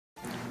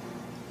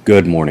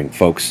Good morning,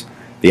 folks.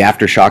 The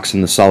aftershocks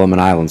in the Solomon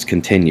Islands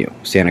continue.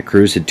 Santa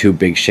Cruz had two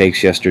big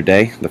shakes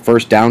yesterday. The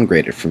first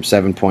downgraded from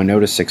 7.0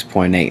 to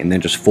 6.8, and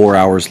then just 4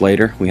 hours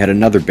later, we had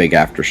another big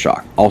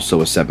aftershock, also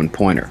a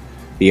 7-pointer.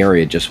 The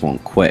area just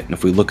won't quit. And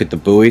if we look at the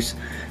buoys,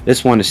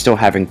 this one is still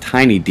having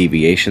tiny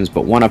deviations,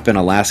 but one up in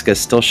Alaska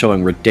is still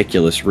showing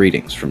ridiculous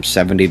readings, from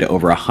 70 to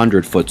over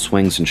 100-foot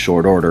swings in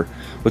short order,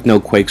 with no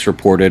quakes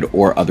reported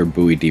or other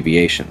buoy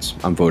deviations.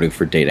 I'm voting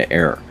for data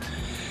error.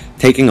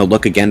 Taking a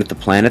look again at the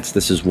planets,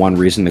 this is one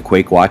reason the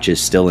Quake Watch is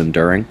still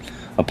enduring.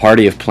 A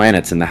party of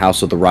planets in the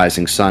house of the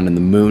rising sun and the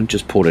moon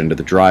just pulled into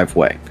the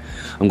driveway.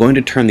 I'm going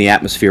to turn the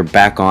atmosphere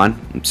back on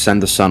and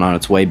send the sun on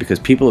its way because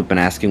people have been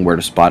asking where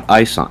to spot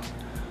ice on.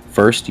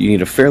 First, you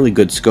need a fairly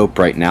good scope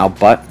right now,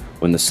 but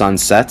when the sun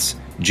sets,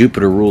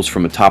 Jupiter rules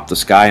from atop the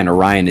sky and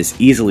Orion is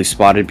easily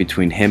spotted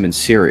between him and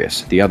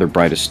Sirius, the other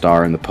brightest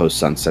star in the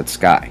post-sunset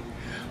sky.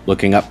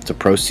 Looking up to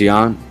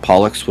Procyon,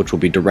 Pollux, which will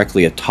be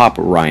directly atop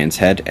Orion's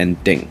head,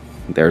 and ding,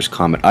 there's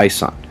Comet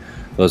Ison.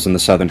 Those in the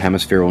southern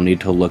hemisphere will need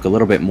to look a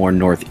little bit more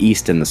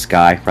northeast in the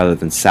sky rather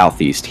than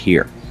southeast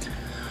here.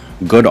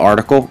 Good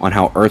article on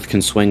how Earth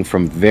can swing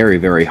from very,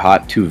 very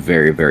hot to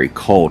very, very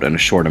cold in a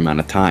short amount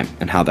of time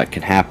and how that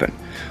can happen.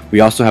 We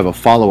also have a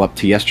follow-up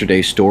to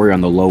yesterday's story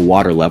on the low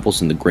water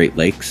levels in the Great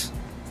Lakes.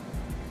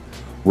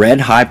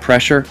 Red high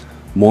pressure,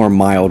 more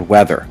mild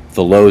weather.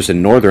 The lows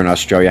in northern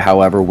Australia,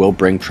 however, will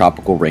bring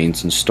tropical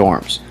rains and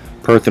storms.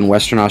 Perth in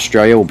Western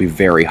Australia will be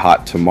very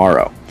hot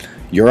tomorrow.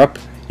 Europe,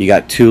 you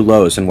got two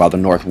lows, and while the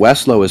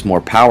northwest low is more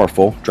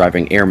powerful,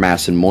 driving air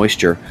mass and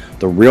moisture,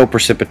 the real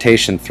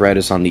precipitation threat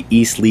is on the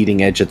east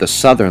leading edge of the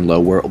southern low,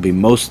 where it will be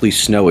mostly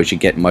snow as you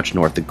get much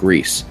north of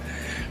Greece.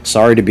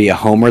 Sorry to be a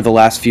homer the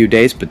last few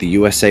days, but the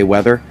USA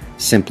weather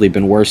simply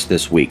been worse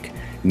this week.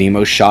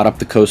 Nemo shot up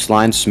the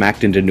coastline,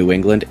 smacked into New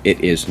England. It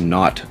is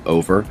not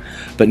over,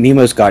 but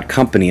Nemo's got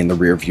company in the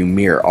rearview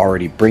mirror,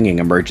 already bringing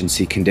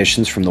emergency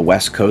conditions from the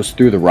west coast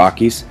through the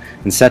Rockies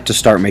and set to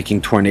start making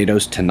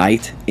tornadoes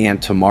tonight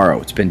and tomorrow.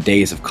 It's been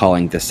days of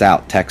calling this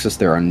out. Texas,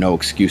 there are no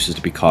excuses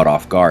to be caught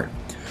off guard.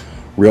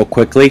 Real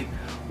quickly,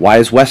 why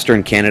is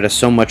Western Canada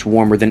so much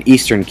warmer than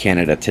Eastern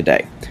Canada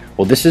today?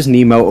 Well, this is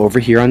Nemo over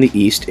here on the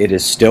east. It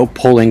is still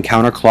pulling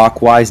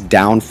counterclockwise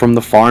down from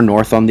the far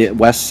north on the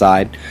west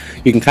side.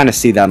 You can kind of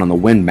see that on the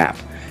wind map.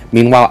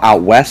 Meanwhile,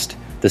 out west,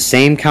 the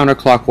same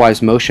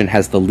counterclockwise motion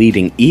has the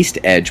leading east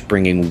edge,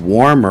 bringing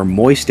warmer,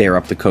 moist air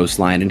up the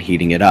coastline and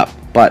heating it up.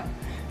 But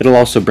it'll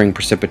also bring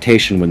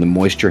precipitation when the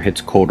moisture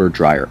hits colder,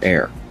 drier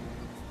air.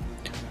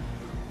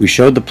 We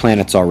showed the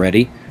planets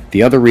already.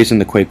 The other reason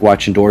the Quake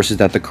Watch endures is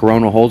that the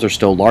coronal holes are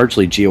still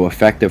largely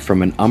geoeffective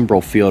from an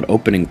umbral field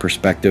opening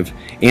perspective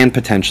and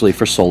potentially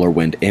for solar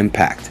wind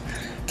impact.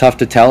 Tough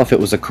to tell if it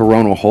was a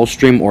coronal hole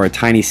stream or a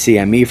tiny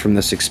CME from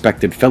this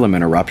expected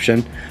filament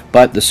eruption,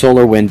 but the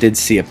solar wind did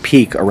see a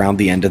peak around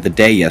the end of the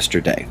day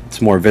yesterday.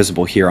 It's more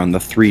visible here on the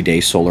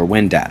 3-day solar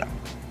wind data.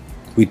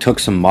 We took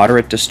some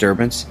moderate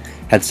disturbance,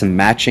 had some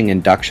matching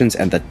inductions,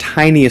 and the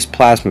tiniest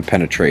plasma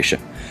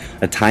penetration.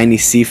 A tiny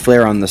C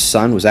flare on the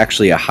sun was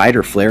actually a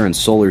Hyder flare in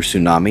solar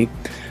tsunami.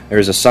 There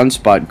is a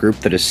sunspot group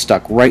that is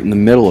stuck right in the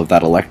middle of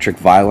that electric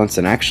violence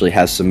and actually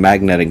has some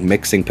magnetic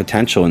mixing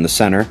potential in the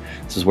center.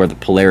 This is where the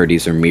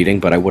polarities are meeting,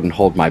 but I wouldn't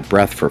hold my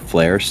breath for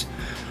flares.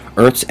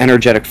 Earth's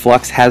energetic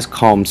flux has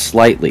calmed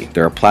slightly.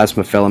 There are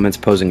plasma filaments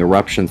posing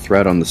eruption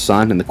threat on the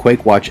sun, and the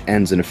Quake Watch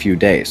ends in a few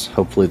days.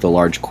 Hopefully the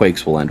large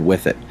quakes will end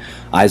with it.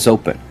 Eyes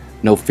open.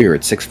 No fear,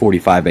 it's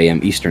 6:45 a.m.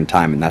 Eastern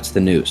Time, and that's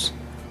the news.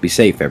 Be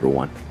safe,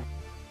 everyone.